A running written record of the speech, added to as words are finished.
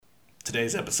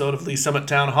Today's episode of Lee Summit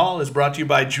Town Hall is brought to you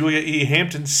by Julia E.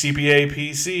 Hampton, CPA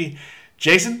PC.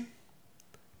 Jason,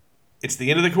 it's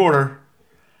the end of the quarter.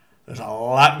 There's a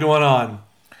lot going on.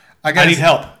 I need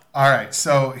help. All right,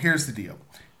 so here's the deal.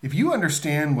 If you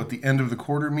understand what the end of the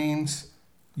quarter means,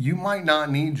 you might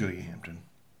not need Julia Hampton,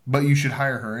 but you should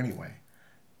hire her anyway.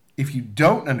 If you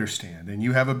don't understand and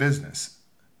you have a business,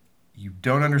 you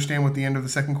don't understand what the end of the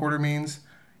second quarter means,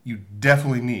 you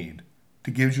definitely need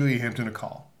to give Julia Hampton a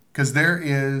call. Because there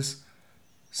is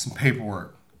some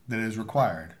paperwork that is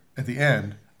required at the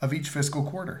end of each fiscal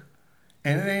quarter.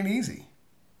 And it ain't easy.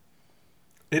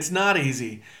 It's not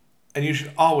easy. And you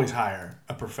should always hire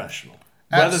a professional.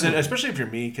 Absolutely. Especially if you're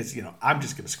me, because, I'm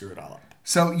just going to screw it all up.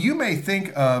 So you may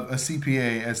think of a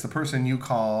CPA as the person you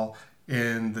call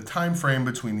in the time frame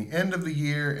between the end of the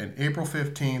year and April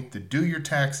 15th to do your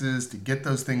taxes, to get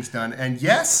those things done. And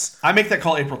yes, I make that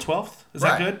call April 12th. Is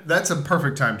that good? That's a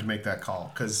perfect time to make that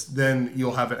call, because then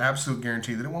you'll have an absolute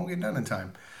guarantee that it won't get done in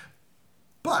time.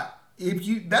 But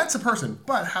that's a person.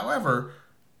 But however,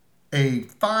 a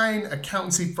fine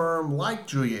accountancy firm like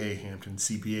Julia A. Hampton,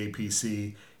 CPA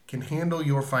PC, can handle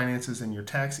your finances and your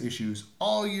tax issues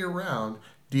all year round,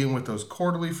 dealing with those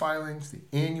quarterly filings, the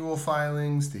annual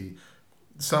filings,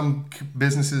 some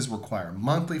businesses require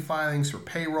monthly filings for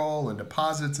payroll and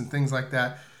deposits and things like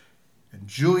that. And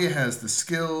Julia has the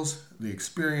skills, the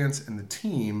experience, and the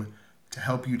team to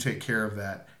help you take care of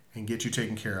that and get you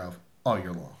taken care of all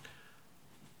year long.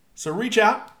 So reach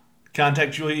out,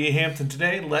 contact Julia E. Hampton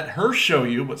today. Let her show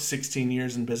you what 16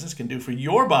 years in business can do for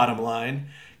your bottom line.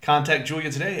 Contact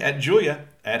Julia today at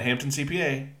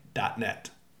julia@hamptoncpa.net.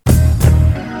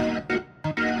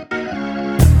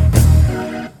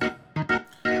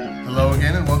 Hello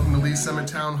again, and welcome to Lee Summit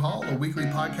Town Hall, a weekly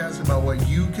podcast about what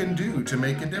you can do to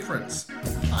make a difference.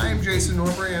 I am Jason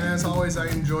Norbury, and as always, I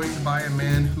am joined by a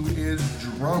man who is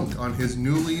drunk on his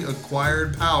newly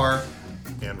acquired power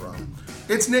and rum.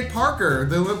 It's Nick Parker,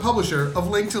 the publisher of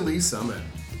Link to Lee Summit.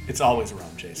 It's always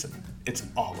rum, Jason. It's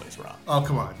always rum. Oh,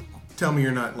 come on. Tell me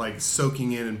you're not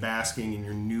soaking in and basking in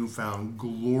your newfound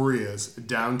glorious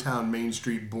downtown Main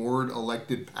Street board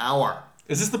elected power.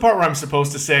 Is this the part where I'm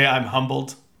supposed to say I'm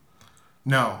humbled?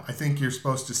 No, I think you're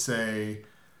supposed to say,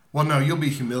 well, no, you'll be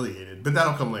humiliated, but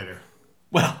that'll come later.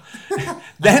 Well,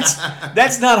 that's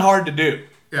not hard to do.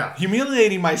 Yeah.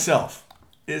 Humiliating myself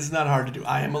is not hard to do.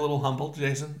 I am a little humbled,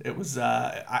 Jason. It was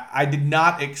I did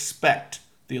not expect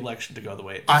the election to go the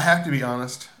way it did. I have to be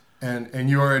honest, and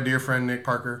you are a dear friend, Nick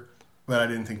Parker, but I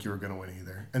didn't think you were going to win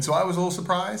either. And so I was a little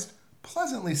surprised,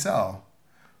 pleasantly so.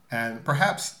 And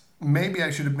perhaps, maybe I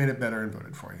should have made it better and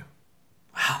voted for you.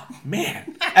 Wow,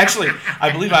 man. Actually,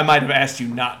 I believe I might have asked you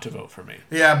not to vote for me.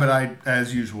 Yeah, but I,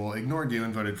 as usual, ignored you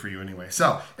and voted for you anyway.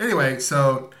 So,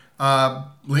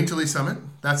 Link to Lee Summit,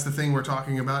 that's the thing we're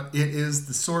talking about. It is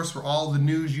the source for all the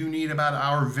news you need about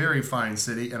our very fine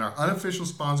city. And our unofficial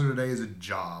sponsor today is a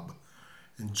job.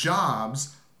 And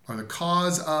jobs are the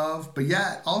cause of, but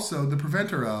yet also the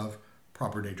preventer of,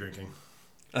 proper day drinking.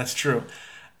 That's true.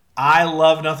 I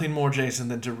love nothing more, Jason,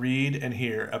 than to read and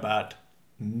hear about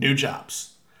new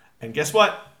jobs. And guess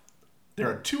what? There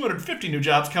are 250 new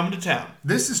jobs coming to town.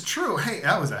 This is true. Hey,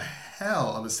 that was a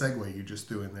hell of a segue you just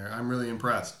threw in there. I'm really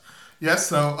impressed. Yes,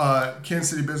 so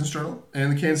Kansas City Business Journal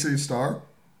and the Kansas City Star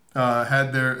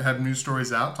had news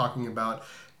stories out talking about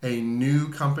a new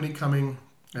company coming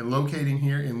and locating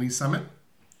here in Lee Summit.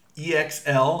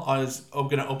 EXL is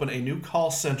going to open a new call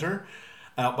center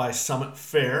out by Summit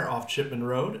Fair off Chipman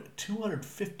Road.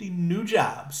 250 new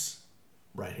jobs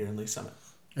right here in Lee Summit.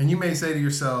 And you may say to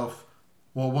yourself,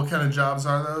 well, what kind of jobs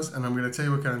are those? And I'm going to tell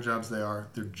you what kind of jobs they are.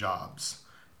 They're jobs.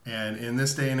 And in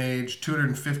this day and age,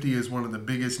 250 is one of the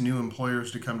biggest new employers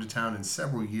to come to town in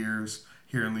several years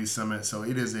here in Lee Summit. So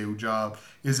it is a job,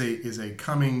 is a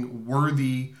coming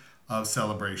worthy of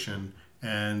celebration.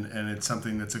 And it's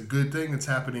something that's a good thing that's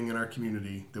happening in our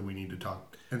community that we need to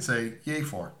talk and say yay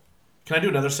for. Can I do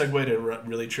another segue to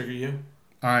really trigger you?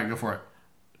 All right, go for it.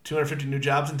 250 new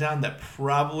jobs in town, that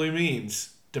probably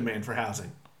means demand for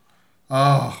housing.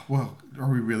 Oh, well,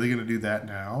 are we really going to do that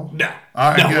now? No.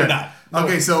 All right, no, good. We're not. No.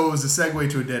 Okay, so it was a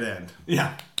segue to a dead end.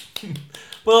 Yeah.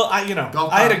 Well, I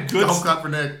had a good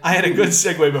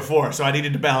segue before, so I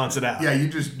needed to balance it out. Yeah, you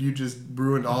just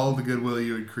ruined all the goodwill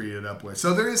you had created up with.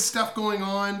 So there is stuff going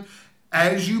on,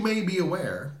 as you may be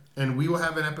aware, and we will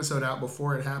have an episode out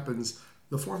before it happens.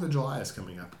 The 4th of July is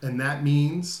coming up, and that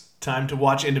means time to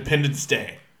watch Independence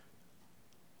Day.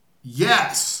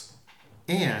 Yes,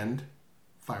 and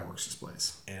fireworks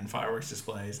displays.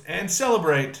 And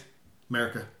celebrate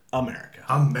America.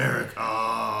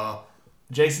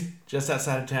 Jason, just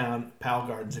outside of town, Powell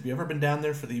Gardens. Have you ever been down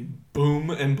there for the Boom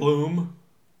and Bloom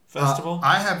Festival?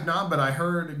 I have not, but I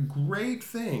heard great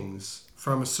things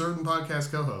from a certain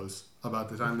podcast co-host about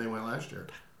the time they went last year.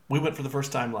 We went for the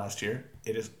first time last year.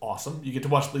 It is awesome. You get to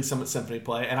watch the Lee Summit Symphony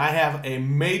play, and I have a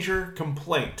major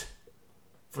complaint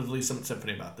for the Lee Summit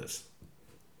Symphony about this.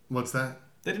 What's that?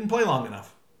 They didn't play long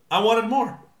enough. I wanted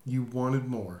more. You wanted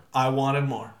more. I wanted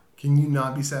more. Can you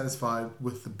not be satisfied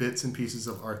with the bits and pieces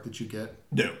of art that you get?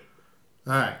 No.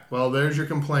 All right. Well, there's your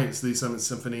complaints, Lee Summit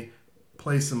Symphony.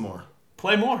 Play some more.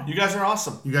 Play more. You guys are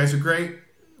awesome. You guys are great.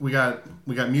 We got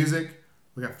music.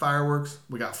 We got fireworks.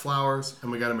 We got flowers.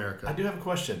 And we got America. I do have a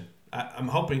question. I'm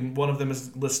hoping one of them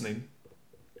is listening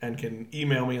and can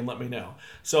email me and let me know.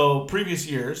 So, previous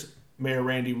years, Mayor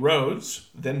Randy Rhodes,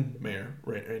 then Mayor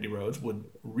Randy Rhodes, would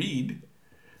read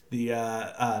the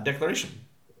declaration.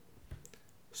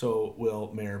 So,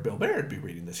 will Mayor Bill Baird be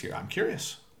reading this year? I'm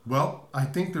curious. Well, I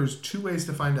think there's two ways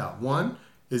to find out. One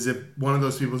is if one of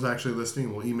those people is actually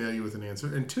listening, we'll email you with an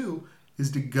answer. And two is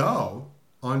to go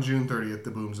on June 30th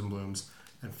to Booms and Blooms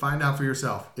and find out for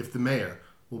yourself if the mayor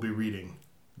will be reading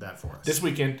that for us. This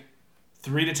weekend,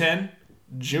 3 to 10,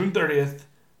 June 30th,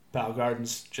 Powell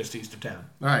Gardens, just east of town.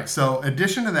 All right. So,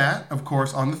 addition to that, of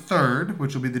course, on the 3rd,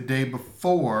 which will be the day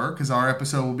before, because our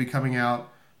episode will be coming out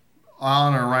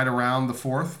on or right around the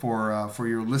 4th for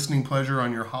your listening pleasure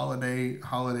on your holiday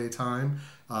time,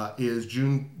 is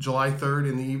July 3rd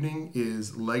in the evening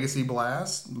is Legacy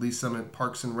Blast, Lee Summit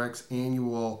Parks and Rec's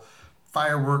annual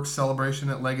fireworks celebration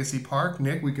at Legacy Park.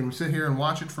 Nick, we can sit here and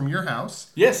watch it from your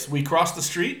house. Yes, we cross the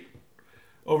street,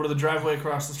 over to the driveway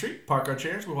across the street, park our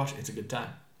chairs, we watch it. It's a good time.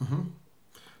 Mm-hmm.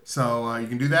 So you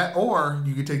can do that, or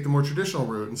you could take the more traditional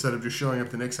route instead of just showing up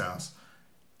to Nick's house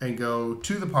and go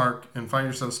to the park and find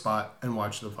yourself a spot and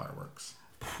watch the fireworks.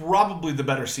 Probably the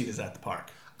better seat is at the park.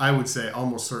 I would say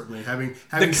almost certainly. Having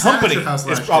the company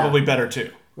is probably better too.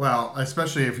 Well,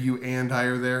 especially if you and I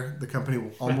are there, the company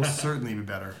will almost certainly be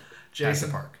better Jason,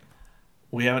 at the park.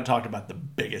 We haven't talked about the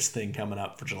biggest thing coming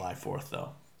up for July 4th,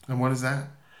 though. And what is that?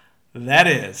 That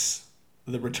is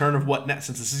the return of what next.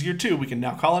 Since this is year 2, we can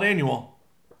now call it annual.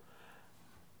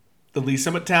 The Lee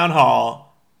Summit Town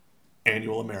Hall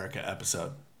Annual America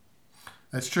episode.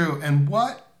 That's true. And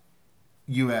what,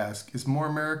 you ask, is more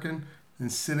American than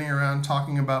sitting around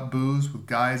talking about booze with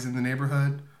guys in the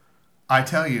neighborhood? I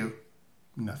tell you,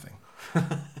 nothing.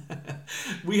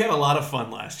 We had a lot of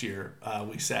fun last year.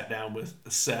 We sat down with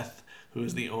Seth, who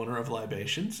is the owner of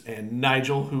Libations, and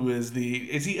Nigel, who is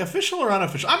he official or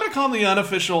unofficial? I'm going to call him the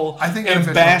unofficial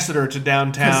ambassador to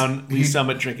downtown Lee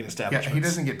Summit drinking establishments. Yeah, he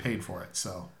doesn't get paid for it,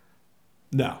 so.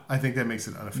 No. I think that makes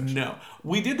it unofficial. No.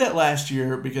 We did that last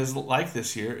year because, like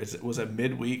this year, it was a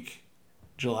midweek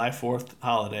July 4th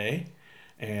holiday,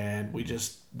 and we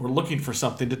just were looking for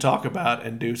something to talk about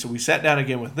and do. So we sat down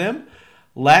again with them.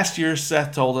 Last year,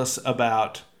 Seth told us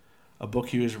about a book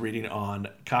he was reading on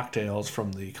cocktails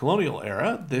from the colonial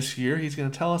era. This year, he's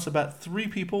going to tell us about 3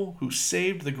 people who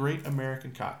saved the great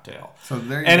American cocktail. So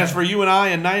there you go. As for you and I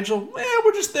and Nigel,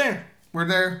 we're just there. We're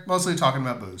there mostly talking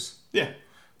about booze. Yeah.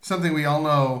 Something we all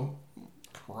know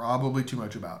probably too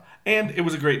much about. And it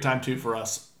was a great time, too, for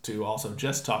us to also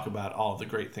just talk about all of the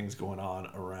great things going on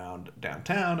around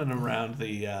downtown and around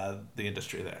the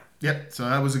industry there. Yep, so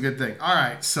that was a good thing. All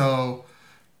right, so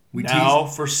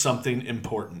for something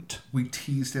important. We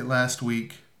teased it last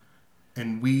week,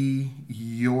 and we,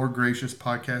 your gracious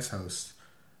podcast hosts,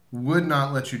 would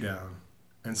not let you down.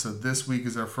 And so this week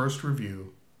is our first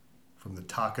review from the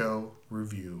Taco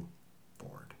Review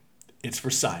Board. It's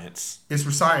for science. It's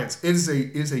for science. It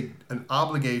is an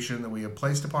obligation that we have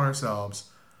placed upon ourselves,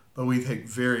 but we take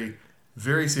very,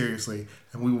 very seriously,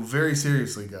 and we will very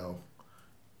seriously go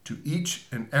to each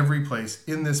and every place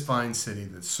in this fine city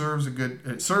that serves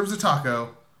a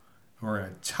taco, and we're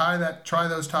going to try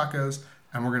those tacos,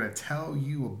 and we're going to tell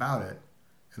you about it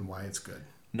and why it's good.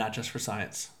 Not just for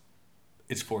science.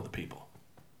 It's for the people.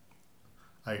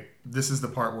 This is the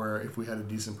part where if we had a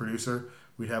decent producer,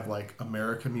 we'd have like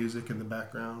America music in the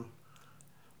background.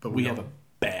 But we have a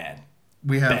bad.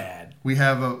 We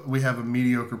have a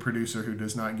mediocre producer who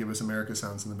does not give us America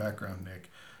sounds in the background, Nick.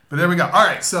 But there we go. All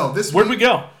right, so where'd we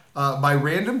go? By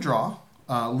random draw.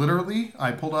 Literally,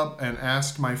 I pulled up and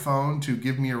asked my phone to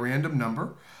give me a random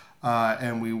number,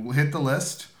 and we hit the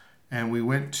list, and we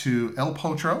went to El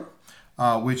Potro,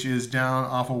 which is down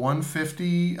off of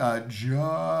 150,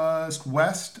 just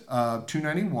west of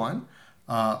 291.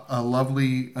 A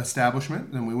lovely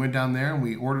establishment, and we went down there and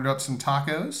we ordered up some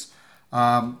tacos,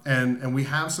 and we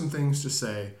have some things to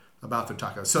say about the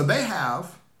tacos. So they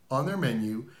have on their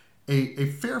menu a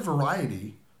fair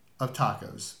variety of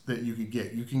tacos that you could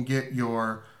get. You can get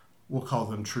your, we'll call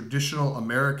them traditional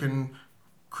American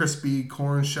crispy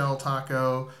corn shell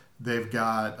taco. They've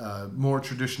got more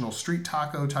traditional street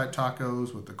taco type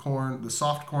tacos with the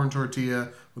soft corn tortilla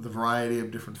with a variety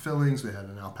of different fillings. We had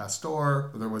an al pastor,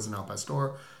 or there was an al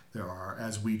pastor. There are,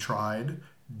 as we tried,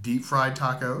 deep fried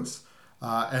tacos.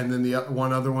 And then the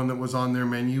one other one that was on their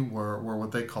menu were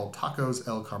what they called tacos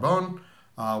el carbon,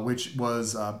 which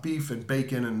was beef and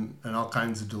bacon and all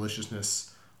kinds of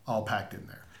deliciousness all packed in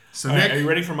there. So all Nick, right, are you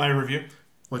ready for my review?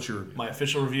 What's your review? My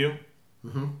official review?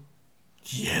 Mm-hmm.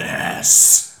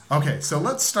 Yes! Okay, so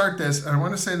let's start this, and I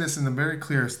want to say this in the very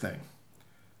clearest thing.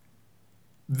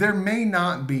 There may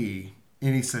not be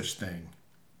any such thing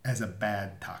as a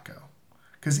bad taco.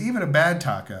 Because even a bad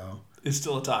taco is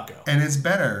still a taco. And it's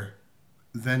better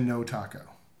than no taco.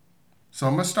 So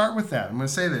I'm going to start with that. I'm going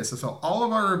to say this. So all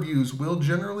of our reviews will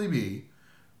generally be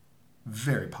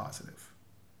very positive.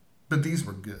 But these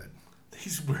were good.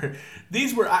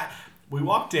 We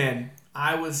walked in,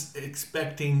 I was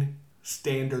expecting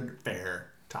standard fare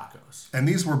tacos. And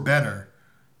these were better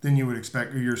than you would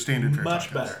expect your standard fare tacos.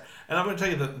 Much better. And I'm going to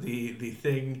tell you the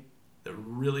thing that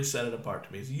really set it apart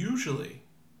to me is usually,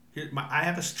 I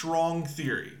have a strong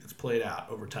theory that's played out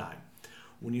over time.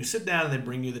 When you sit down and they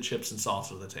bring you the chips and salsa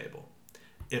to the table,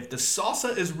 if the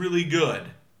salsa is really good,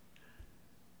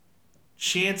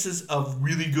 chances of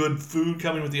really good food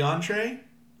coming with the entree,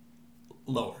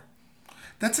 lower.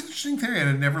 That's an interesting theory, and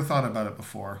I'd never thought about it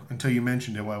before until you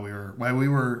mentioned it while we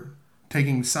were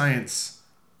taking science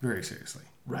very seriously.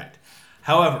 Right.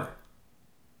 However,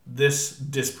 this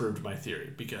disproved my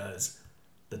theory because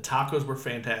the tacos were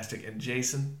fantastic, and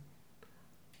Jason,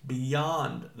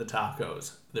 beyond the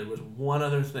tacos, there was one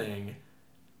other thing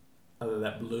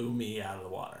that blew me out of the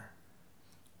water.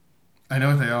 I know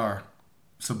what they are,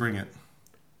 so bring it.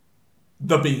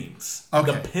 The beans.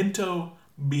 Okay. The pinto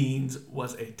beans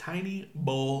was a tiny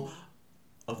bowl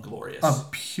of glorious.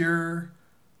 Of pure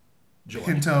joy.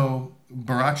 Pinto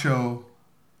borracho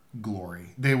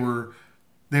glory. They were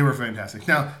fantastic.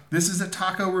 Now, this is a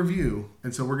taco review,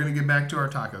 and so we're going to get back to our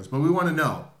tacos, but we want to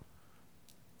know,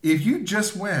 if you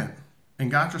just went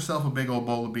and got yourself a big old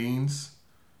bowl of beans,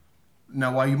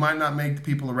 now while you might not make the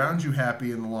people around you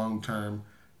happy in the long term,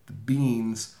 the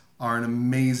beans are an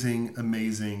amazing,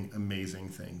 amazing, amazing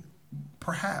thing.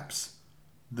 Perhaps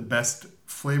the best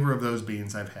flavor of those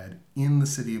beans I've had in the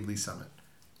city of Lee Summit.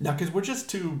 Now, because we're just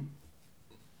two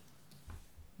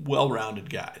well-rounded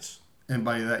guys. And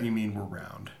by that you mean we're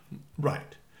round.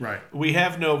 Right. Right. We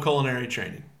have no culinary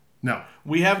training. No.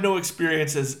 We have no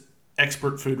experience as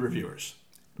expert food reviewers.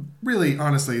 Really,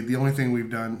 honestly, the only thing we've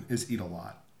done is eat a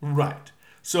lot. Right.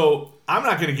 So I'm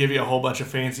not going to give you a whole bunch of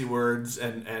fancy words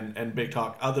and big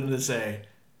talk other than to say,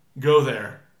 go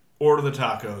there, order the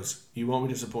tacos, you won't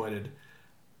be disappointed,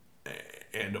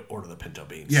 and order the pinto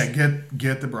beans. Yeah,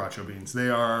 get the borracho beans. They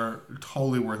are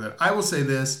totally worth it. I will say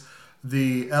this,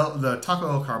 the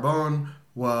taco el carbon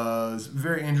was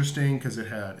very interesting because it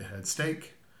had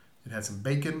steak, it had some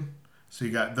bacon, so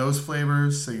you got those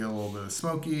flavors, so you got a little bit of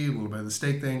smoky, a little bit of the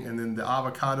steak thing, and then the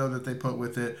avocado that they put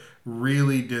with it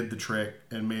really did the trick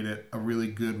and made it a really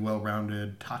good,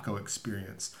 well-rounded taco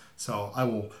experience. So I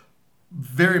will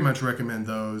very much recommend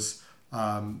those.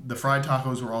 The fried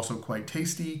tacos were also quite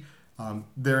tasty.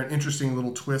 They're an interesting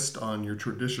little twist on your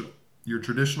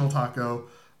traditional taco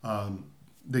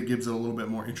that gives it a little bit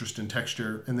more interest and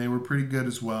texture, and they were pretty good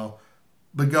as well.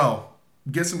 But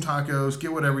get some tacos,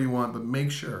 get whatever you want, but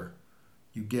make sure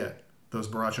you get those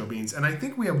borracho beans. And I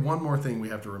think we have one more thing we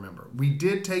have to remember. We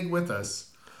did take with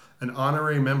us an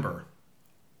honorary member.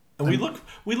 And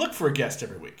we look for a guest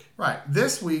every week. Right.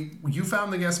 This week, you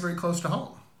found the guest very close to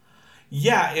home.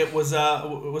 Yeah, it was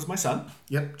my son.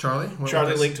 Yep, Charlie.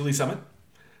 Charlie linked to Lee Summit.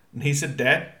 And he said,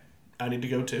 Dad, I need to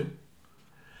go too.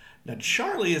 Now,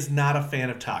 Charlie is not a fan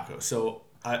of tacos, so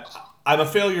I'm a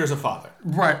failure as a father.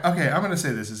 Right. Okay, I'm going to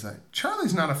say this is that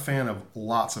Charlie's not a fan of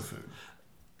lots of food.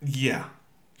 Yeah.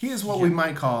 He is what we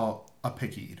might call a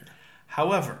picky eater.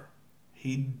 However,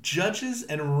 he judges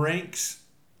and ranks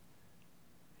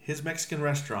his Mexican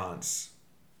restaurants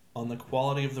on the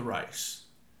quality of the rice.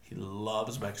 He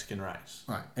loves Mexican rice.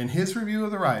 Right. And his review of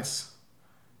the rice,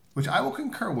 which I will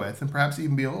concur with and perhaps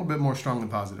even be a little bit more strongly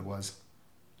positive, was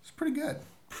pretty good.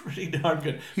 Pretty darn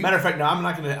good. Matter of fact, no, I'm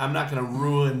not gonna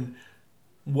ruin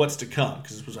what's to come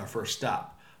because this was our first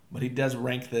stop. But he does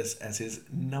rank this as his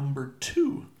number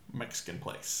 2 Mexican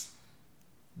place.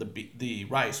 The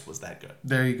rice was that good.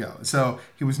 There you go. So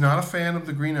he was not a fan of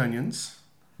the green onions,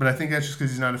 but I think that's just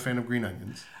because he's not a fan of green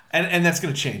onions. And that's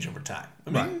going to change over time.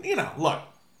 I mean, look,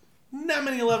 not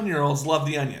many 11-year-olds love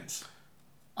the onions.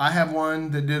 I have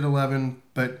one that did 11,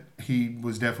 but he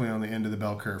was definitely on the end of the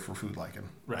bell curve for food liking.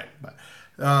 Right.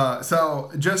 But,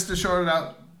 so just to short it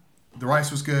out, the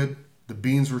rice was good. The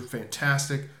beans were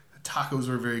fantastic. The tacos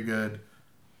were very good.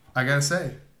 I got to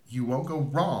say, you won't go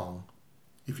wrong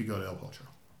if you go to El Pocho.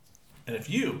 And if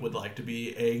you would like to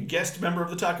be a guest member of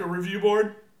the Taco Review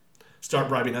Board, start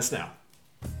bribing us now.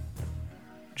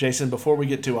 Jason, before we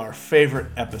get to our favorite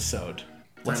episode,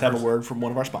 let's have a word from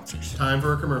one of our sponsors. Time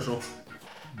for a commercial.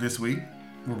 This week,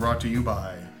 we're brought to you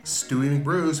by Stewie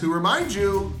McBrews, who reminds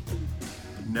you,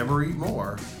 never eat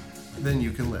more than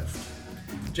you can lift.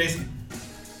 Jason,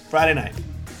 Friday night,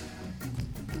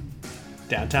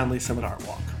 downtown Lee Summit Art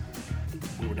Walk.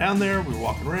 We were down there, we were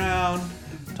walking around,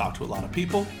 talked to a lot of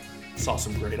people, saw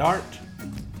some great art.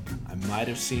 I might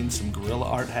have seen some gorilla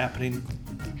art happening,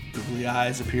 googly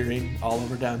eyes appearing all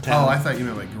over downtown. Oh, I thought you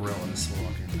meant like gorillas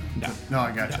walking. No,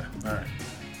 I gotcha. No. All right.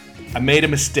 I made a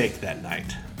mistake that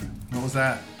night. What was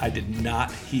that? I did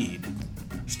not heed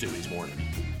Stewie's warning.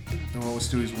 And what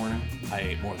was Stewie's warning? I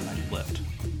ate more than I could lift.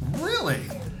 Really?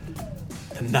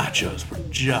 The nachos were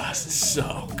just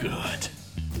so good.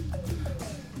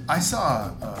 I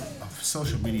saw a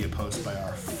social media post by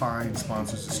our fine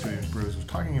sponsors at Stewie McBrews was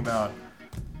talking about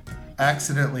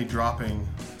accidentally dropping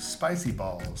spicy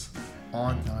balls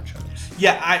on nachos.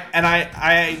 Yeah,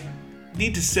 I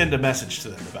need to send a message to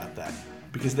them about that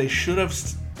because they should have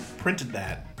printed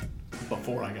that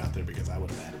before I got there because I would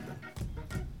have added them.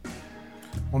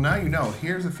 Well, now you know.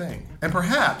 Here's the thing. And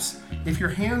perhaps if your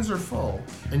hands are full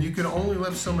and you can only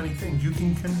lift so many things, you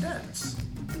can condense.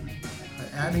 By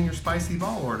adding your spicy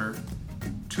ball order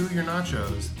to your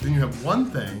nachos, then you have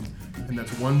one thing, and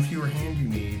that's one fewer hand you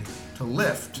need to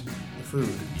lift the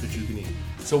food that you can eat.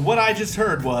 So what I just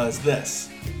heard was this.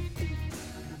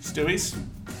 Stewie's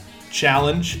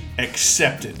challenge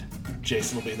accepted.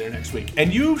 Jason will be there next week.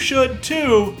 And you should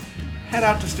too. Head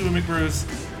out to Stewie McBrews.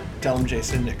 Tell him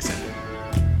Jason and Nick sent you.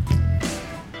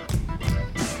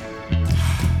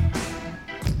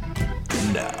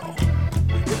 And now,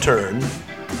 we return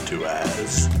to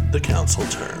As the Council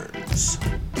Turns.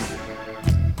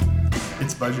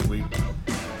 It's budget week.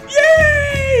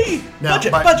 Yay! Now,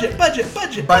 budget.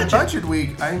 By budget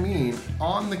week, I mean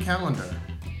on the calendar,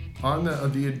 on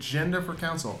the agenda for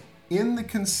council, in the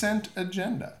consent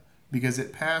agenda, because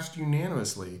it passed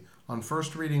unanimously on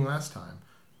first reading last time,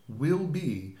 will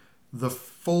be the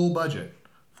full budget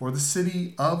for the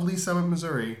city of Lee Summit,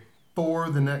 Missouri for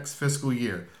the next fiscal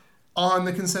year on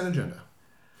the consent agenda.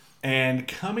 And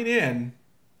coming in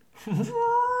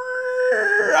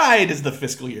right as the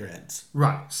fiscal year ends.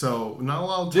 Right. So not a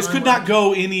lot of time. This could not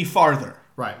go any farther.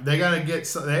 Right. They have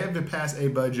to pass a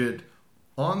budget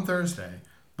on Thursday,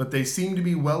 but they seem to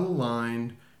be well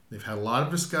aligned. They've had a lot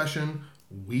of discussion.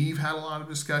 We've had a lot of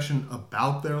discussion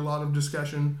about their lot of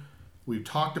discussion. We've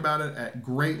talked about it at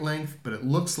great length, but it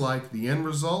looks like the end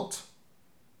result,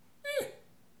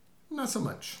 not so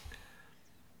much.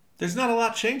 There's not a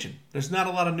lot changing. There's not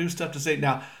a lot of new stuff to say.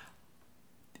 Now,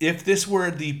 if this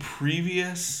were the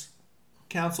previous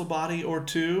council body or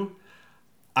two,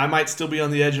 I might still be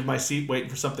on the edge of my seat waiting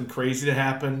for something crazy to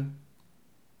happen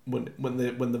when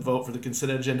the vote for the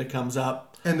consent agenda comes up.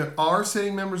 And there are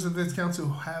sitting members of this council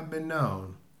who have been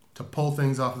known to pull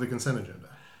things off of the consent agenda.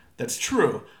 That's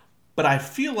true. But I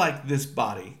feel like this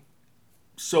body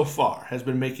so far has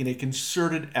been making a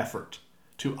concerted effort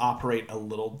to operate a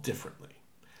little differently.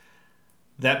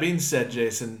 That being said,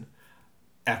 Jason,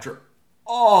 after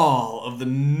all of the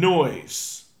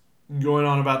noise going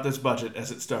on about this budget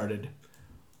as it started,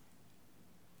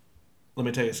 let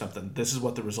me tell you something. This is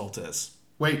what the result is.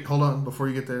 Wait, hold on. Before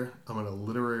you get there, I'm going to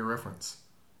literary reference.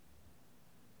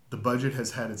 The budget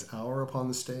has had its hour upon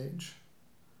the stage.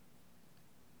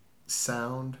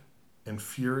 Sound and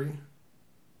fury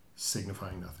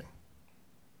signifying nothing.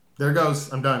 There it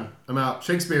goes. I'm done. I'm out.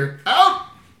 Shakespeare, out!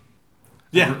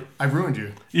 Yeah. I ruined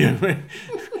you. Yeah.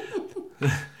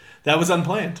 That was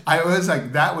unplanned. I was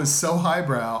like, that was so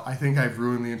highbrow, I think I've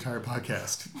ruined the entire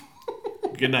podcast.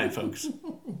 Good night, folks.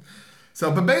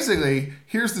 So, but basically,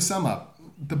 here's the sum up.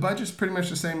 The budget's pretty much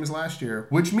the same as last year,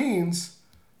 which means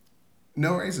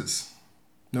no raises.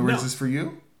 No raises for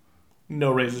you.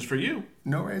 No raises for you.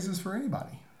 No raises for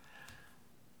anybody.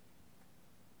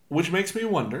 Which makes me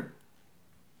wonder,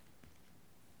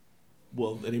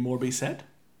 will any more be said?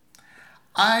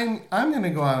 I'm going to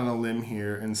go out on a limb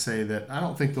here and say that I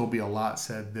don't think there'll be a lot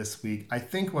said this week. I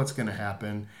think what's going to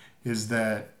happen is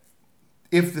that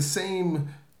if the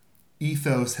same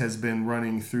ethos has been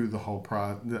running through the whole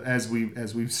as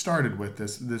we've started with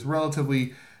this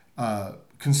relatively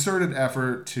concerted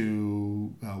effort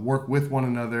to work with one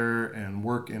another and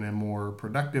work in a more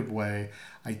productive way,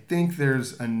 I think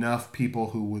there's enough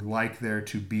people who would like there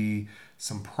to be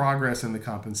some progress in the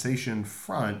compensation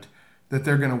front that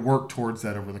they're going to work towards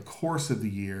that over the course of the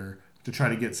year to try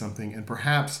to get something, and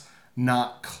perhaps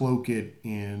not cloak it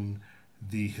in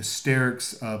the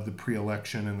hysterics of the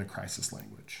pre-election and the crisis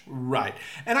language. Right.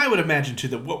 And I would imagine, too,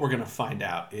 that what we're going to find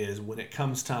out is when it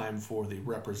comes time for the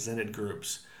represented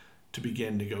groups to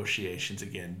begin negotiations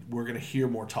again, we're going to hear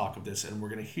more talk of this, and we're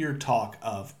going to hear talk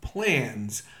of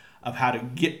plans of how to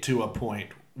get to a point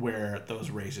where those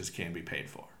raises can be paid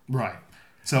for. Right.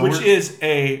 So which is,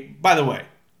 by the way,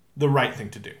 the right thing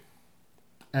to do.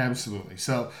 Absolutely.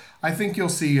 So I think you'll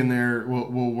see in there,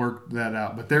 we'll work that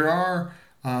out. But there are,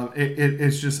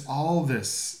 it's just all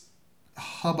this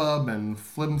hubbub and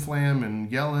flim-flam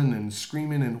and yelling and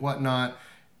screaming and whatnot.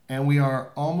 And we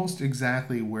are almost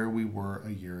exactly where we were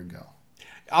a year ago.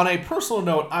 On a personal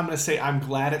note, I'm going to say I'm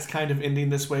glad it's kind of ending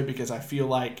this way because I feel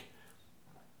like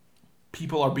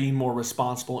people are being more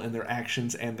responsible in their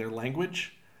actions and their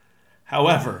language.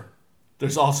 However,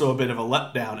 there's also a bit of a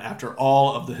letdown after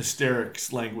all of the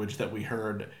hysterics language that we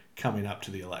heard coming up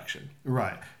to the election.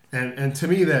 Right. And to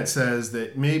me that says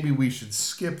that maybe we should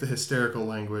skip the hysterical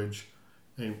language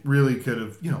and really could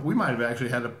have, we might have actually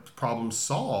had a problem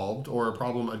solved or a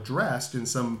problem addressed in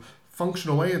some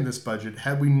functional way in this budget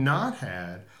had we not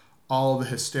had all the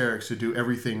hysterics to do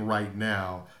everything right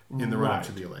now in the run-up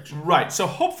to the election. Right. So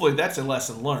hopefully that's a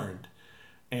lesson learned,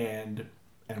 and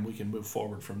we can move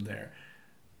forward from there.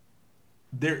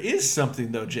 There is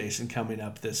something, though, Jason, coming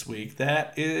up this week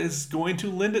that is going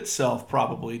to lend itself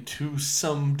probably to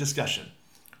some discussion.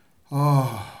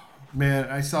 Oh, man,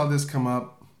 I saw this come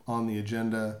up on the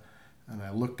agenda, and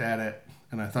I looked at it,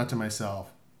 and I thought to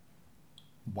myself,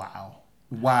 wow,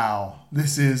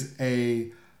 this is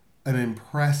an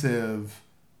impressive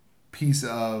piece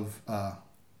of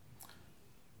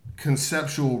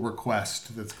conceptual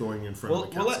request that's going in front of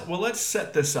the council. Well, let's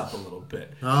set this up a little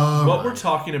bit. What we're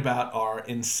talking about are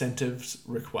incentives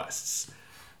requests.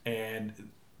 And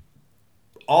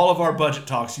all of our budget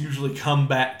talks usually come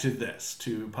back to this,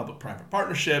 to public-private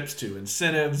partnerships, to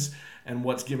incentives, and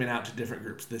what's given out to different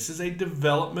groups. This is a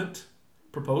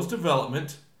proposed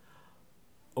development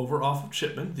over off of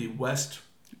Chipman,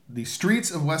 the streets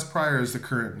of West Pryor is the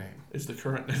current name. Is the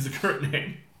current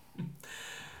name.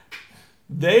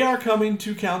 They are coming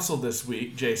to council this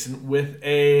week, Jason, with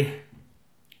a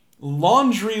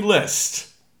laundry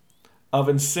list of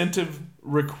incentive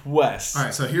requests. All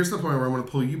right, so here's the point where I'm going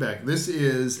to pull you back. This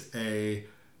is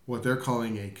what they're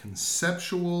calling a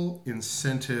conceptual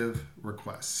incentive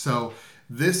request. So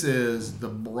this is the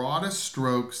broadest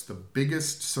strokes, the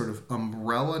biggest sort of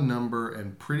umbrella number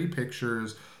and pretty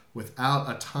pictures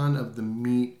without a ton of the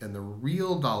meat and the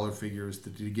real dollar figures to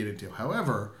get into.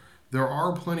 However, there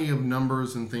are plenty of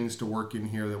numbers and things to work in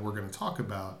here that we're going to talk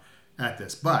about at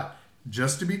this. But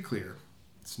just to be clear,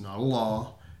 it's not a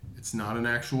law. It's not an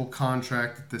actual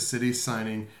contract that the city's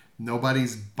signing.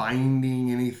 Nobody's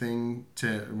binding anything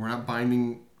we're not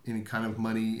binding any kind of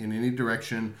money in any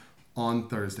direction on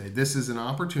Thursday. This is an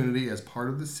opportunity as part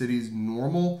of the city's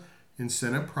normal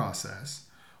incentive process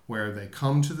where they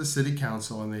come to the city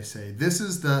council and they say, this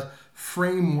is the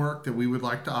framework that we would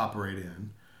like to operate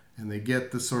in. And they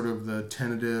get the sort of the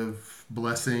tentative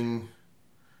blessing,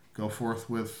 go forth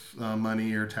with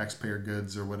money or taxpayer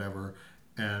goods or whatever,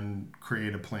 and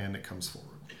create a plan that comes forward.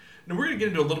 Now, we're going to get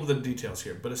into a little bit of details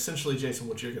here, but essentially, Jason,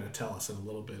 what you're going to tell us in a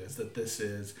little bit is that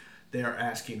they are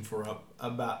asking for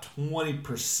about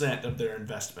 20% of their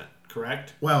investment,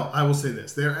 correct? Well, I will say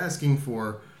this. They're asking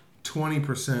for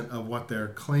 20% of what they're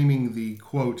claiming the,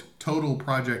 quote, total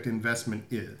project investment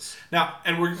is. Now,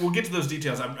 and we'll get to those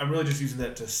details. I'm really just using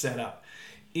that to set up.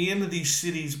 In the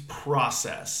city's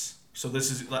process, so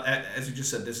this is, as you just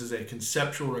said, this is a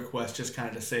conceptual request just kind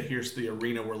of to say, here's the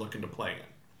arena we're looking to play in.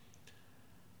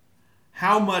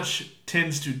 How much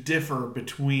tends to differ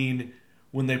between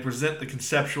when they present the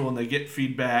conceptual and they get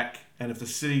feedback, and if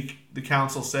the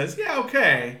council says, yeah,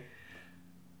 okay,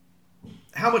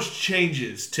 how much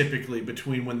changes typically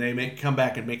between when they come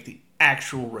back and make the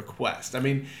actual request? I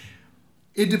mean,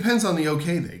 it depends on the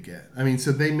okay they get. I mean,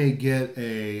 so they may get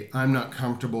I'm not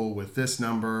comfortable with this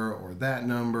number or that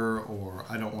number, or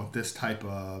I don't want this type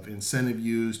of incentive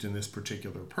used in this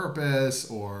particular purpose,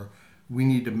 or we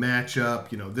need to match up,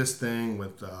 this thing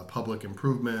with public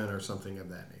improvement or something of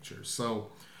that nature.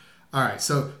 So, all right.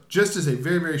 So just as a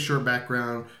very, very short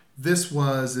background,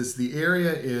 the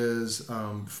area is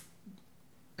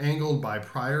angled by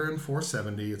Pryor and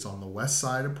 470. It's on the west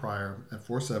side of Pryor at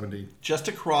 470. Just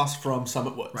across from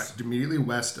Summit Woods. Right, immediately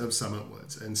west of Summit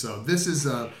Woods. And so this is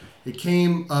it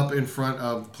came up in front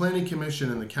of the Planning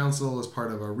Commission and the council as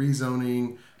part of a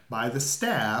rezoning by the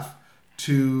staff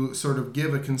to sort of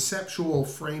give a conceptual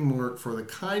framework for the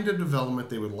kind of development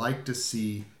they would like to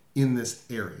see in this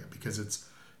area, because it's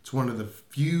one of the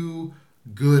few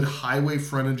good highway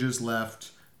frontages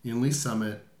left in Lee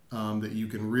Summit that you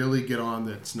can really get on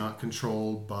that's not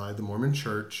controlled by the Mormon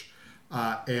Church,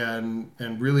 and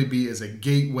really be as a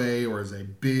gateway or as a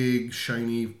big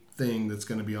shiny thing that's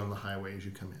going to be on the highway as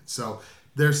you come in. So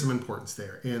there's some importance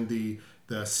there. And the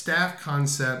staff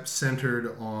concept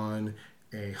centered on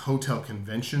a hotel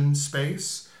convention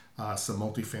space, some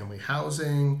multifamily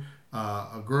housing,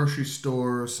 a grocery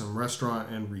store, some restaurant,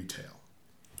 and retail.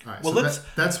 All right, well, so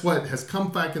that's what has come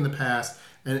back in the past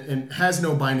and has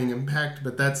no binding impact,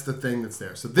 but that's the thing that's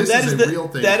there. So this is a real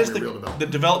thing. That is the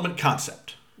development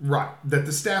concept. Right, that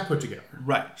the staff put together.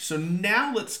 Right. So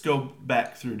now let's go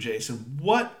back through, Jason.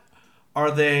 What's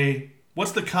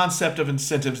the concept of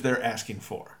incentives they're asking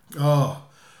for? Oh,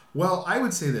 well, I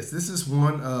would say this. This is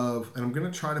one of, and I'm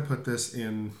going to try to put this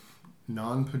in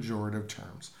non-pejorative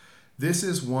terms. This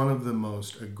is one of the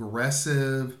most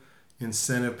aggressive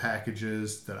incentive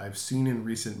packages that I've seen in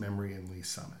recent memory in Lee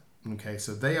Summit. Okay,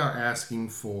 so they are asking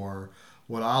for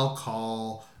what I'll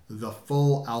call the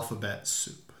full alphabet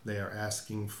soup. They are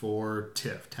asking for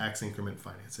TIF, tax increment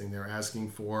financing. They're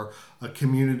asking for a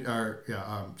community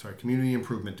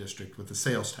improvement district with a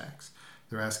sales tax.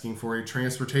 They're asking for a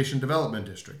transportation development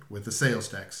district with a sales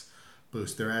tax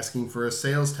boost. They're asking for a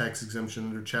sales tax exemption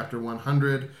under Chapter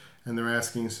 100, and they're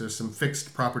asking for some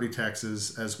fixed property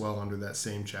taxes as well under that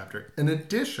same chapter. In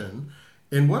addition,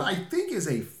 in what I think is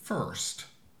a first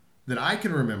that I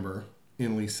can remember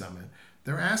in Lee Summit,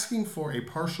 they're asking for a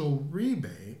partial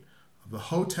rebate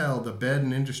of the bed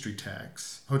and industry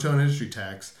tax, hotel and industry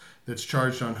tax that's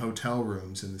charged on hotel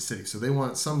rooms in the city. So they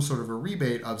want some sort of a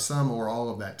rebate of some or all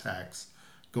of that tax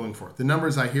going forth. The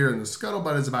numbers I hear in the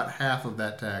scuttlebutt is about half of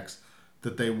that tax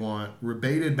that they want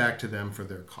rebated back to them for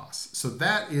their costs. So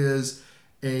that's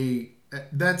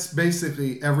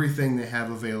basically everything they have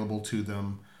available to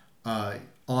them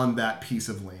on that piece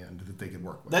of land that they could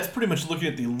work with. That's pretty much looking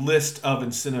at the list of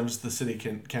incentives the city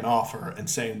can offer and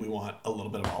saying we want a little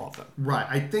bit of all of them. Right.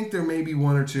 I think there may be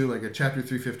one or two, like a Chapter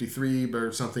 353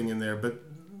 or something in there, but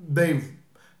they're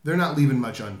not leaving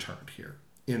much unturned here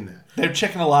in that. They're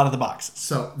checking a lot of the boxes.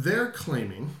 So they're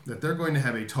claiming that they're going to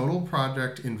have a total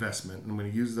project investment, and I'm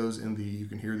going to use those you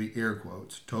can hear the air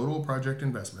quotes, total project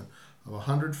investment of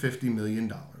 $150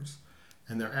 million.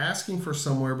 And they're asking for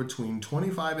somewhere between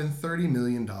 $25 and $30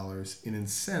 million in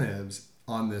incentives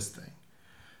on this thing.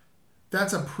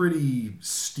 That's a pretty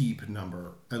steep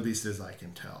number, at least as I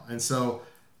can tell. And so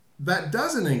that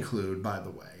doesn't include, by the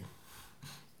way,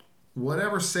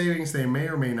 whatever savings they may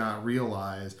or may not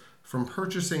realize from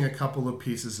purchasing a couple of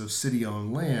pieces of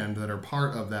city-owned land that are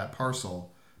part of that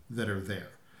parcel that are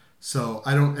there. So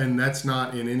and that's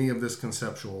not in any of this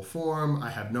conceptual form.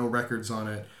 I have no records on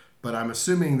it, but I'm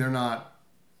assuming they're not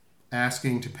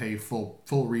asking to pay full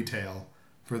retail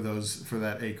for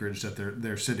that acreage that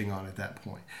they're sitting on at that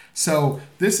point. So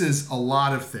this is a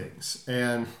lot of things,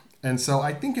 and so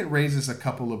I think it raises a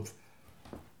couple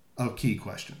of key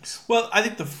questions. Well, I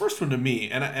think the first one to me,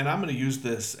 and I'm going to use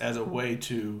this as a way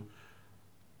to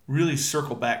really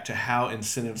circle back to how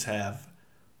incentives have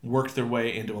worked their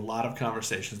way into a lot of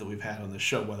conversations that we've had on this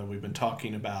show, whether we've been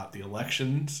talking about the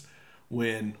elections,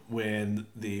 when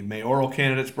the mayoral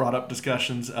candidates brought up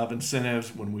discussions of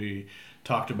incentives, when we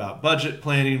talked about budget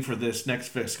planning for this next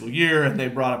fiscal year and they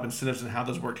brought up incentives and how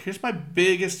those worked. Here's my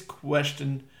biggest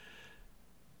question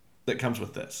that comes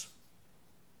with this.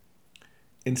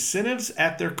 Incentives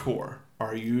at their core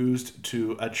are used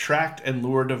to attract and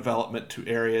lure development to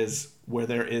areas where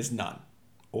there is none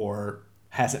or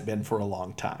hasn't been for a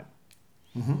long time.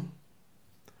 Mm-hmm.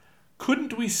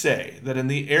 Couldn't we say that in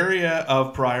the area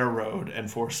of Pryor Road and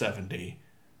 470,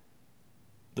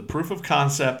 the proof of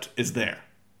concept is there?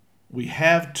 We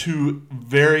have two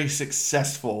very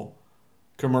successful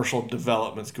commercial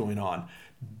developments going on.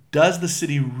 Does the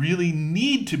city really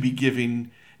need to be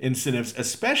giving incentives,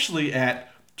 especially at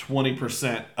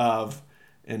 20% of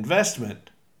investment,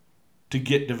 to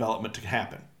get development to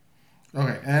happen?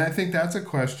 Okay, and I think that's a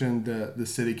question the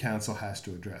city council has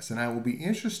to address. And I will be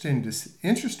interested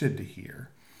to hear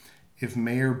if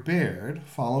Mayor Baird,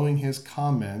 following his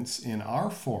comments in our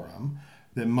forum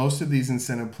that most of these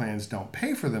incentive plans don't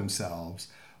pay for themselves,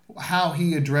 how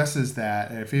he addresses that.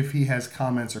 And if he has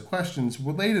comments or questions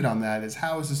related on that, is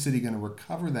how is the city going to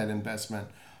recover that investment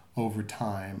over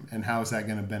time, and how is that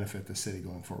going to benefit the city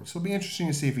going forward? So it'll be interesting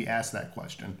to see if he asks that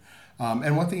question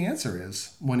and what the answer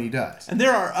is when he does. And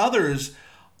there are others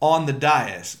on the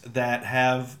dais that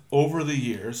have, over the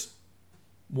years,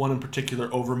 one in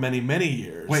particular over many, many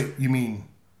years. Wait, you mean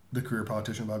the career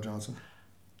politician Bob Johnson?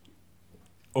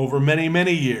 Over many,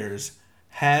 many years,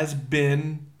 has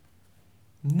been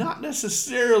not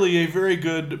necessarily a very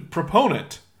good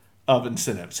proponent of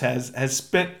incentives, has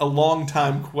spent a long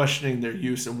time questioning their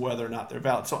use and whether or not they're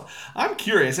valid. So I'm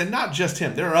curious, and not just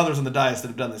him, there are others on the dais that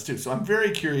have done this too. So I'm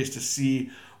very curious to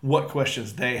see what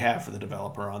questions they have for the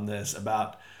developer on this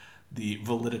about the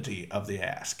validity of the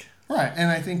ask. Right, and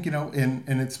I think, and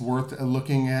it's worth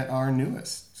looking at our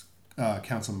newest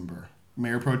council member,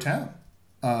 Mayor Pro Tem,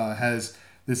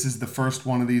 this is the first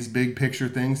one of these big picture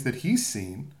things that he's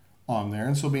seen on there,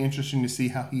 and so it'll be interesting to see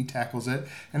how he tackles it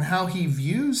and how he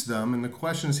views them and the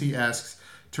questions he asks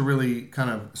to really kind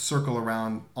of circle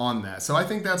around on that. So I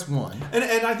think that's one. And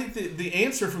I think the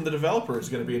answer from the developer is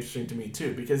going to be interesting to me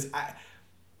too, because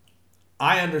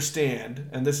I understand,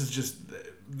 and this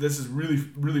is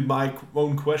really my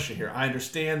own question here. I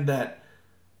understand that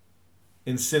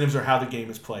incentives are how the game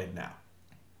is played now.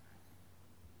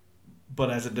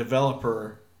 But as a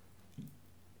developer,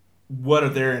 what are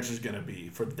their answers going to be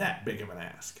for that big of an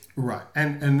ask? Right.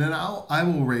 And then I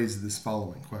will raise this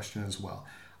following question as well.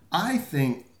 I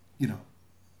think,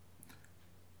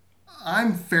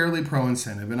 I'm fairly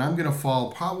pro-incentive, and I'm going to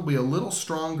fall probably a little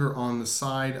stronger on the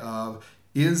side of,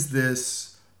 is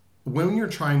this, when you're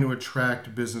trying to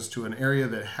attract business to an area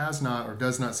that has not or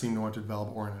does not seem to want to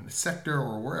develop, or in a sector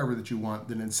or wherever that you want,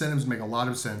 then incentives make a lot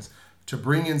of sense to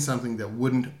bring in something that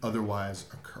wouldn't otherwise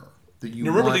occur.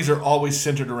 Remember, these are always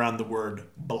centered around the word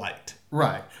blight.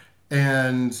 Right.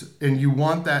 And you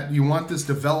want this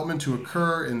development to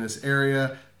occur in this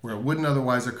area where it wouldn't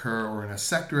otherwise occur, or in a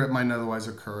sector it might otherwise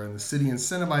occur, and the city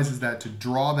incentivizes that to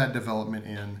draw that development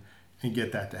in and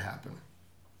get that to happen.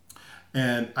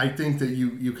 And I think that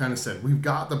you kind of said, we've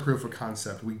got the proof of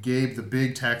concept. We gave the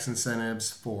big tax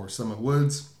incentives for Summit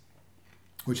Woods,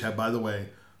 which have, by the way,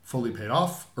 fully paid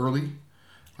off early.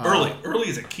 Early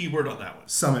is a key word on that one.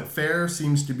 Summit Fair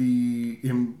seems to be,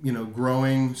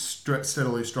 growing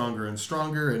steadily stronger and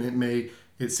stronger, and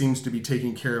it seems to be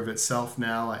taking care of itself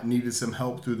now. It needed some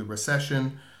help through the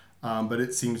recession, but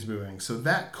it seems moving. So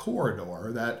that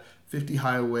corridor, that 50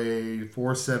 Highway,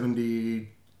 470,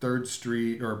 3rd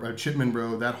Street, or Chipman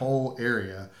Road, that whole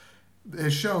area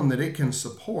has shown that it can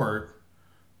support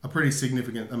a pretty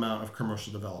significant amount of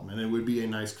commercial development. It would be a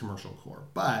nice commercial core,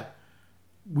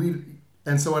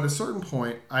 and so at a certain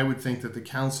point, I would think that the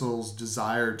council's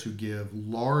desire to give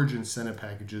large incentive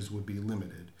packages would be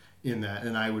limited in that,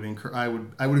 and I would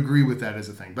agree with that as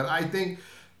a thing. But I think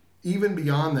even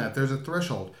beyond that, there's a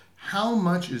threshold. How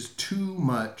much is too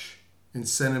much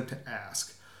incentive to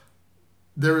ask?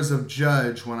 There was a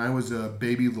judge when I was a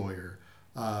baby lawyer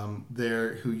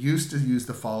there who used to use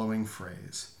the following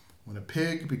phrase: "When a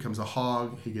pig becomes a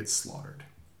hog, he gets slaughtered."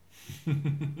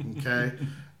 Okay.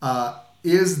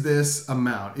 Is this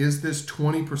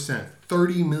 20%,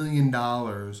 $30 million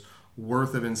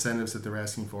worth of incentives that they're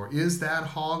asking for? Is that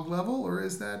hog level or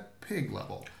is that pig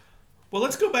level? Well,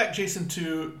 let's go back, Jason,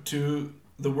 to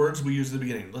the words we used at the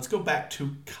beginning. Let's go back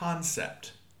to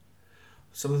concept.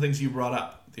 Some of the things you brought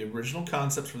up. The original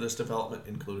concepts for this development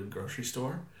included grocery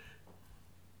store,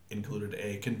 included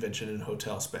a convention and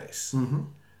hotel space. Mm-hmm.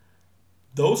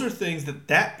 Those are things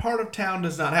that part of town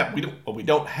does not have. We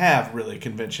don't have really a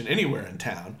convention anywhere in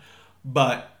town,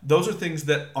 but those are things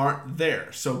that aren't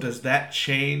there. So does that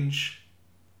change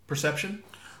perception?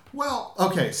 Well,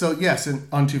 okay, so yes, and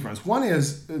on two fronts. One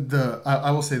is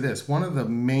I will say this: one of the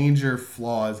major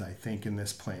flaws I think in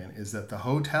this plan is that the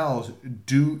hotels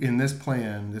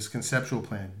this conceptual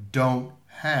plan, don't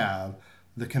have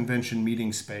the convention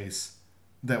meeting space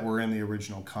that were in the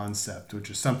original concept, which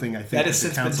is something I think that has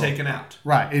since been taken out.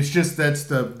 Right. It's just that's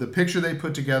the picture they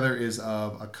put together is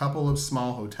of a couple of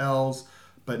small hotels,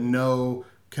 but no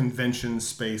convention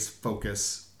space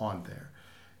focus on there.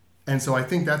 And so I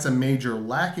think that's a major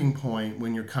lacking point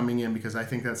when you're coming in, because I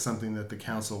think that's something that the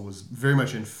council was very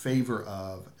much in favor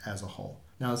of as a whole.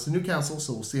 Now, it's a new council,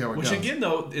 so we'll see how it goes. Which, again,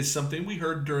 though, is something we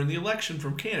heard during the election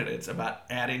from candidates about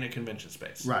adding a convention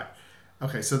space. Right.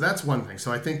 Okay, so that's one thing.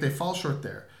 So I think they fall short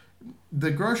there.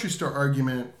 The grocery store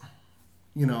argument,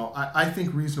 I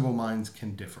think reasonable minds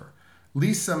can differ.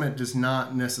 Lee's Summit does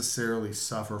not necessarily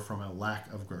suffer from a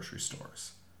lack of grocery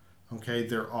stores. Okay,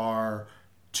 there are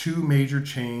two major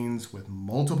chains with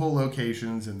multiple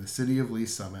locations in the city of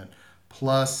Lee's Summit,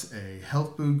 plus a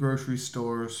health food grocery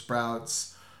store,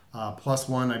 Sprouts, Plus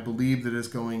one, I believe, that is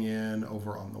going in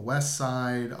over on the west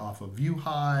side off of View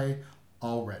High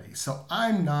already. So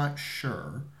I'm not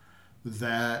sure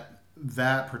that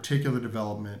that particular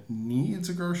development needs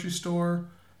a grocery store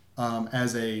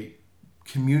as a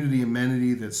community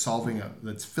amenity that's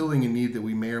filling a need that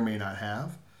we may or may not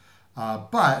have.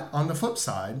 But on the flip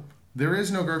side, there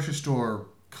is no grocery store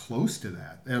close to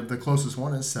that. The closest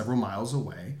one is several miles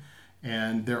away.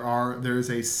 And there is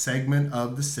a segment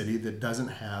of the city that doesn't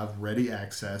have ready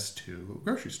access to a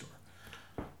grocery store.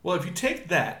 Well, if you take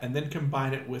that and then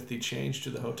combine it with the change to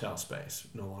the hotel space,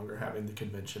 no longer having the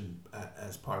convention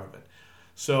as part of it.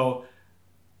 So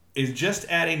is just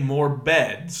adding more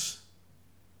beds,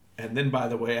 and then, by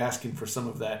the way, asking for some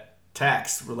of that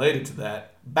tax related to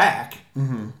that back,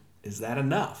 is that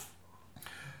enough?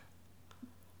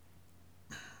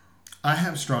 I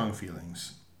have strong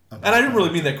feelings. And I didn't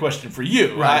really mean that question for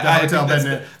you. Right,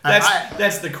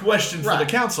 that's the question for the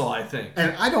council, I think.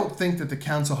 And I don't think that the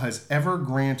council has ever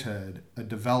granted a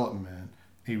development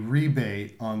a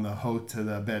rebate on the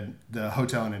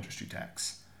hotel and industry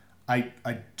tax.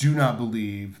 I do not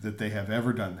believe that they have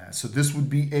ever done that. So this would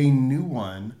be a new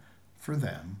one for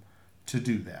them to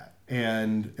do that.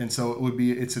 And so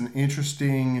it's an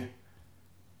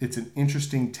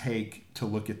interesting take to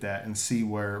look at that and see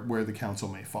where the council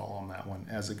may fall on that one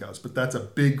as it goes. But that's a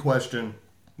big question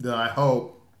that I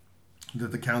hope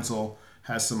that the council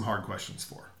has some hard questions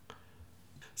for.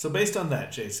 So based on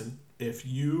that, Jason, if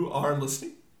you are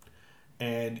listening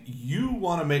and you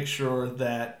want to make sure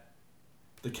that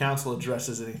the council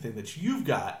addresses anything that you've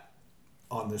got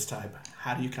on this type,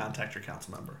 how do you contact your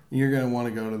council member? You're going to want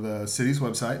to go to the city's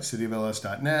website,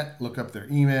 cityofls.net, look up their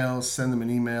emails, send them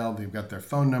an email. They've got their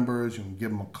phone numbers. You can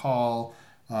give them a call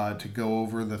to go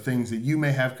over the things that you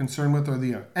may have concern with,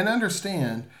 and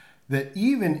understand that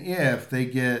even if they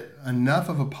get enough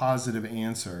of a positive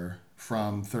answer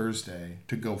from Thursday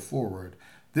to go forward,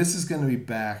 this is going to be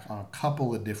back on a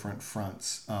couple of different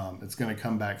fronts. It's going to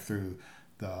come back through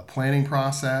the planning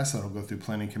process. It'll go through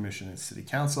Planning Commission and City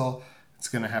Council. It's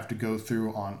going to have to go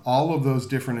through on all of those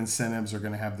different incentives are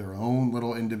going to have their own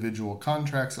little individual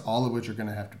contracts, all of which are going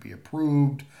to have to be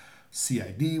approved.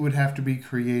 CID would have to be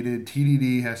created.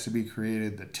 TDD has to be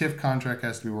created. The TIF contract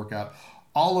has to be worked out.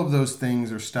 All of those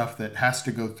things are stuff that has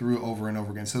to go through over and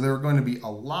over again. So there are going to be a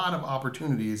lot of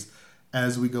opportunities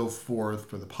as we go forth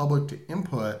for the public to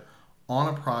input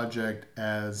on a project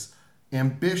as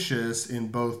ambitious in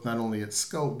both not only its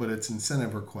scope, but its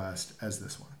incentive request as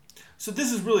this one. So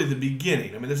this is really the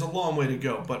beginning. I mean, there's a long way to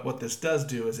go, but what this does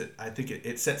do is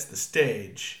it sets the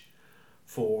stage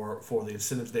for the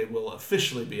incentives they will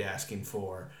officially be asking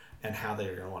for and how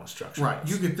they're going to want to structure Right.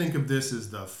 those. You could think of this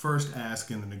as the first ask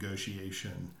in the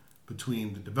negotiation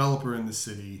between the developer and the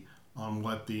city on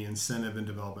what the incentive and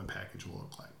development package will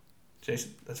look like.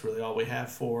 Jason, that's really all we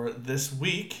have for this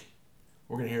week.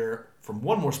 We're going to hear from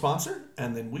one more sponsor,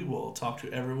 and then we will talk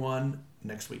to everyone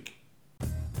next week.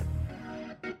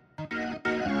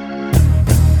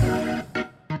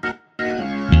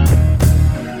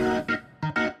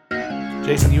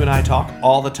 Jason, you and I talk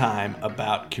all the time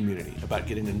about community, about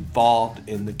getting involved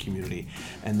in the community.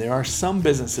 And there are some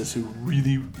businesses who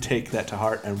really take that to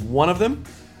heart. And one of them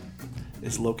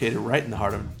is located right in the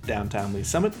heart of downtown Lee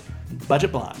Summit,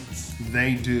 Budget Blinds.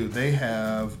 They do. They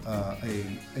have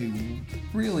a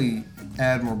really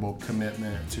admirable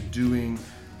commitment to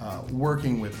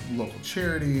working with local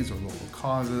charities or local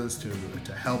causes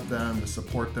to help them, to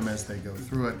support them as they go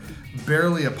through it.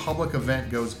 Barely a public event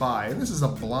goes by, and this is a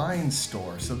blind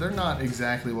store, so they're not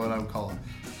exactly what I would call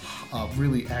a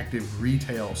really active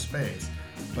retail space.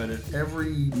 But at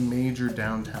every major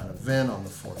downtown event on the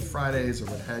fourth Fridays or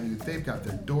what have you, they've got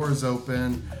their doors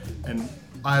open, and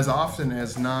as often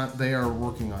as not, they are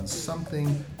working on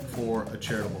something for a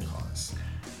charitable cause.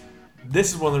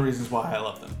 This is one of the reasons why I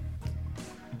love them.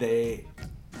 They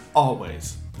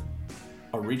always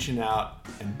are reaching out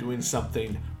and doing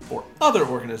something for other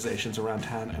organizations around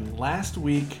town. And last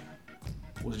week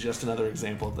was just another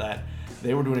example of that.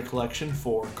 They were doing a collection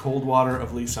for Coldwater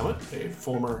of Lee Summit, a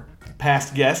former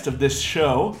past guest of this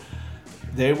show.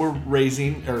 They were they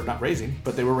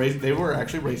were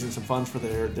actually raising some funds for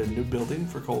their new building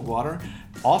for Coldwater.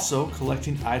 Also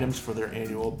collecting items for their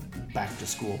annual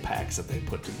back-to-school packs that they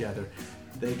put together.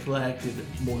 They collected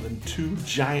more than 2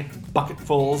 giant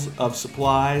bucketfuls of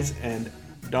supplies and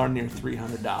darn near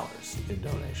 $300 in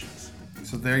donations.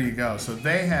 So there you go. So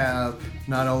they have,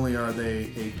 not only are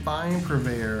they a fine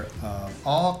purveyor of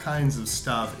all kinds of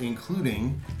stuff,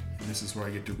 including, and this is where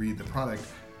I get to read the product,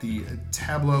 the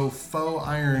Tableau faux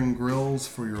iron grills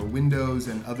for your windows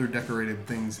and other decorative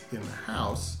things in the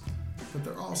house. but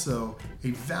they're also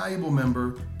a valuable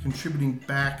member contributing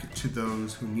back to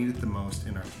those who need it the most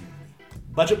in our community.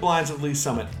 Budget Blinds of Lee's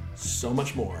Summit, so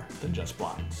much more than just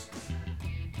blinds.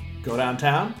 Go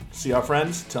downtown, see our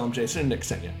friends, tell them Jason and Nick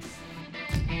sent you.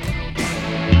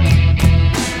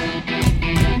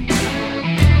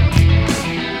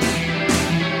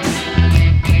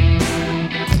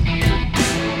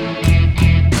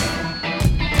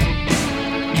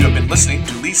 You have been listening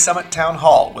to Lee's Summit Town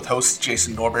Hall with hosts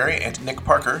Jason Norbury and Nick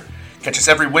Parker. Catch us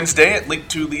every Wednesday at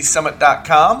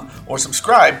linktoleesummit.com or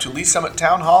subscribe to Lee's Summit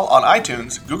Town Hall on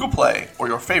iTunes, Google Play, or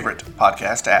your favorite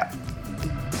podcast app.